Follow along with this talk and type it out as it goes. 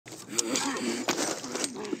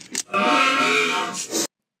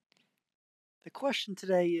question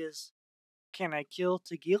today is, can I kill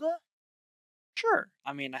Tagilla? Sure,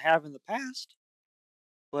 I mean, I have in the past.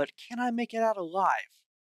 But can I make it out alive?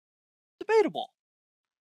 Debatable.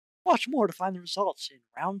 Watch more to find the results in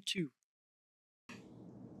round 2.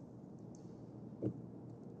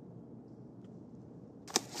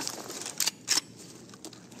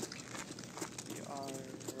 We are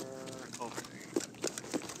over.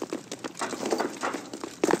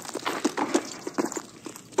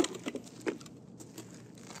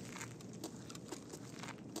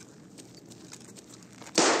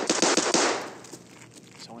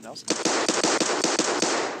 Someone else?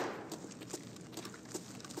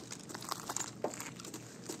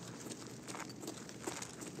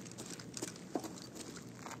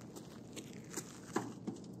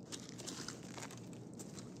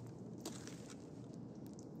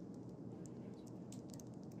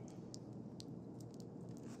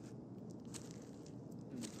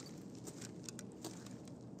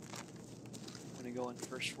 I'm gonna go in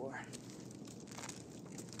first floor.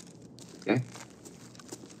 Okay.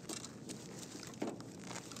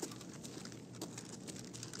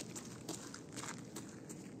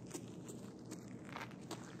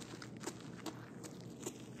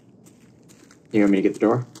 You want me to get the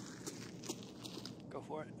door? Go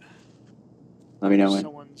for it. Let me know when.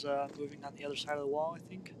 Someone's moving on the other side of the wall, I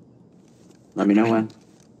think. Let me know when.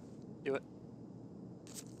 Do it.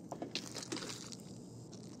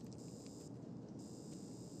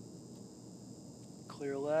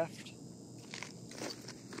 Clear left.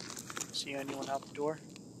 See anyone out the door?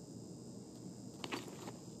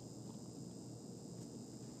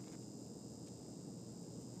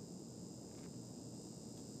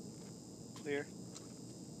 Clear.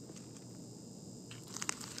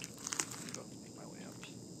 Go make my way up.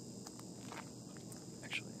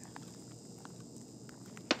 Actually,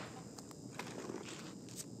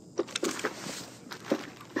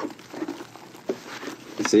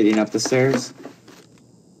 It's leading up the stairs.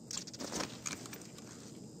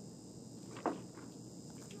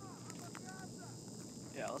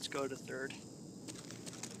 yeah, let's go to third.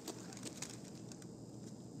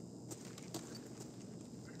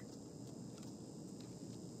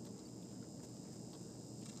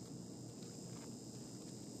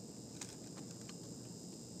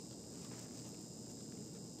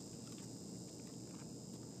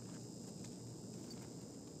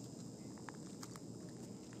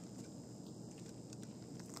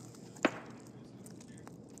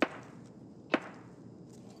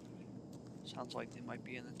 Sounds like they might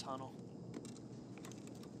be in the tunnel.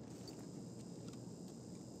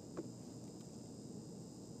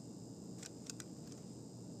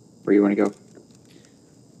 Where you want to go?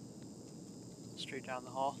 Straight down the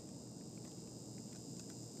hall.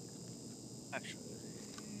 Actually,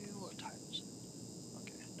 what time is it?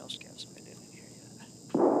 Okay, no scavs made it in here yet.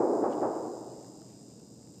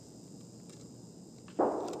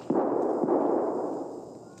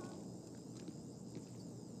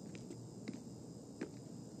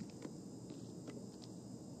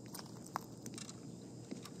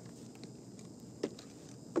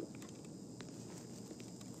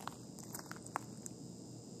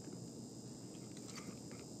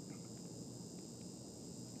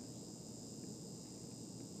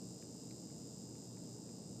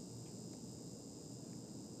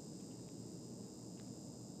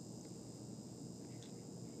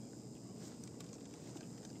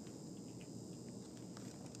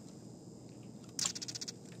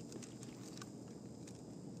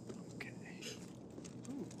 Okay.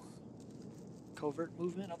 Ooh. Covert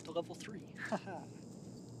movement up to level 3. Haha.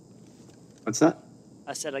 What's that?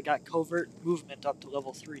 I said I got covert movement up to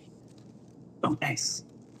level 3. Oh, nice.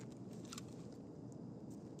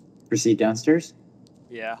 Proceed downstairs?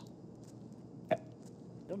 Yeah.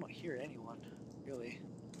 Don't hear anyone, really.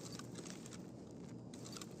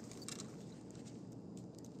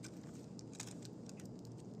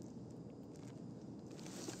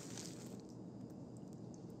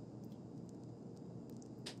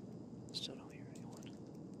 Still don't hear anyone.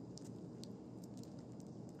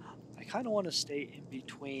 I kind of want to stay in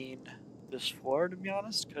between this floor, to be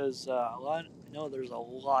honest, because I know there's a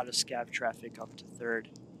lot of scav traffic up to third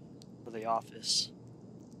for the office.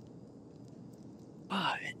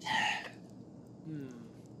 But,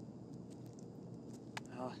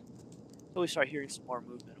 until we start hearing some more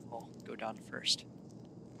movement, we'll go down to first.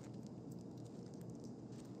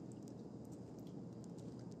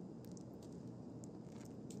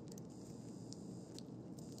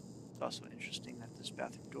 It's also interesting that this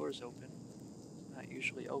bathroom door is open. It's not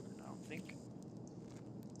usually open, I don't think.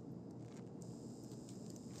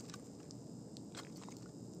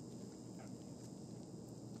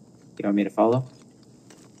 You want me to follow?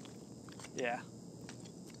 Yeah.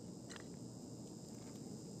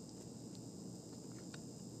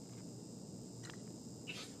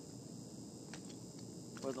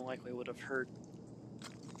 More than likely would have heard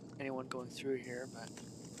anyone going through here, but...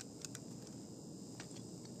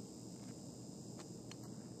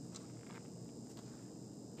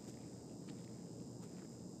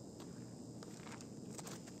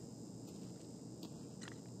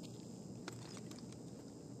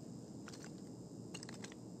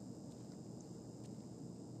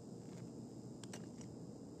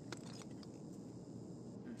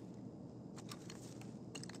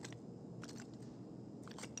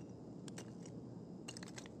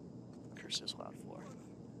 Curse this loud floor.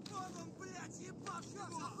 They're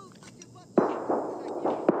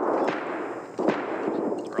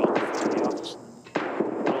all before the office in the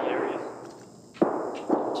middle area.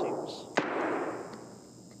 Seems.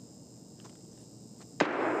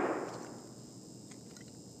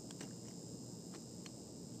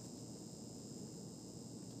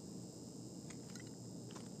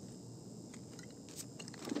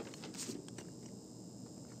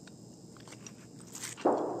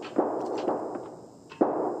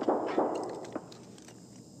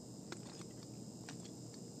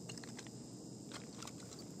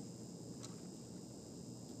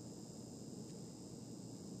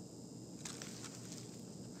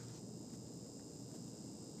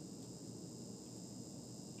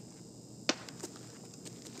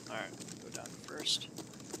 Alright, go down first.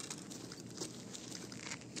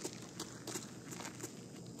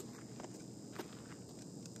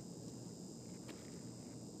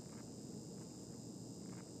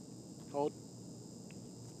 Hold.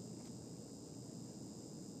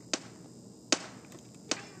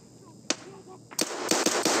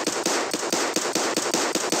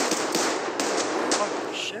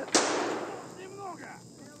 Fucking shit.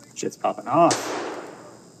 Shit's popping off.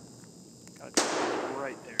 Gotta go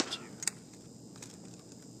right there, too.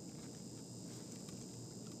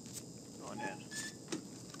 Going in.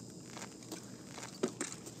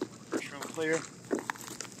 First room clear.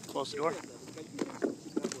 Close the door.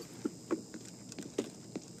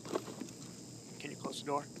 Can you close the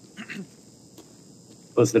door?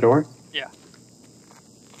 Close the door? Yeah.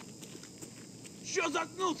 Чё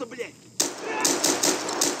заткнулся, блядь?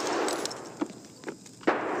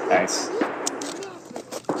 Nice.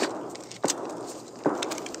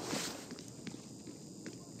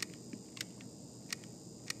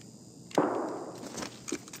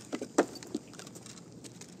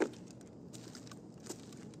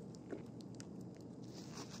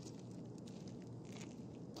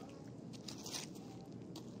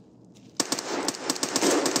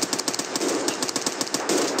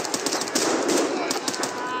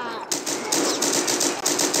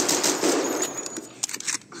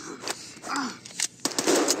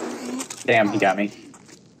 Damn, he got me.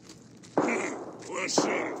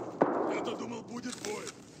 Я-то думал, будет бой.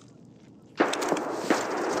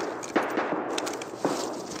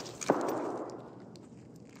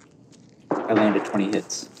 I landed 20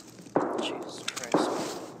 hits. Jesus Christ.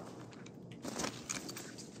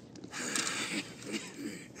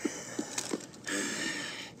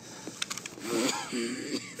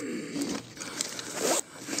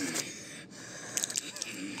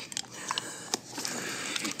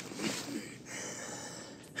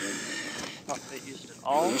 Fuck, they used it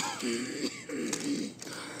all?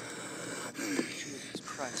 Jesus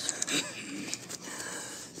Christ.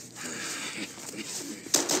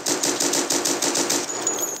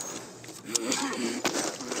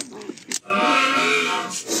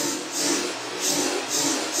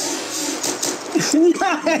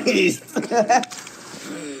 Nice!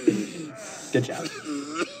 Good job.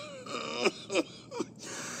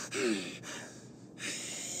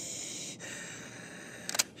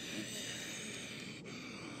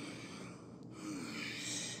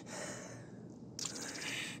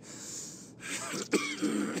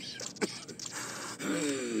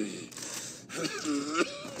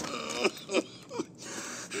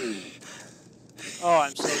 Oh,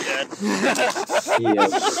 I'm so dead.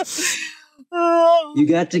 Yep. You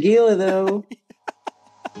got Tagilla, though.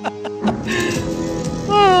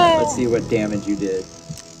 Let's see what damage you did.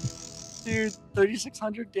 Dude,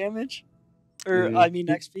 3,600 damage? Or, I mean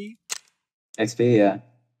XP? XP, yeah.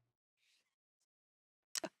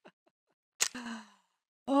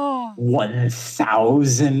 Oh.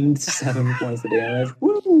 1,007 points of damage.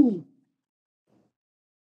 Woo!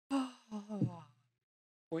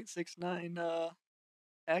 0.69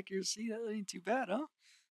 accuracy. That ain't too bad, huh?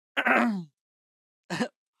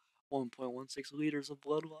 1.16 liters of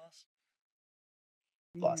blood loss.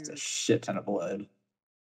 Lost a shit ton of blood.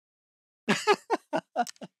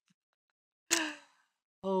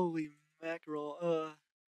 Holy mackerel.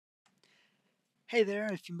 Hey there,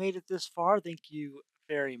 if you made it this far, thank you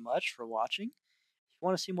very much for watching. If you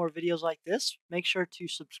want to see more videos like this, make sure to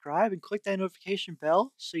subscribe and click that notification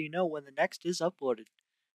bell so you know when the next is uploaded.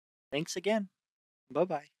 Thanks again.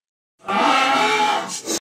 Bye-bye.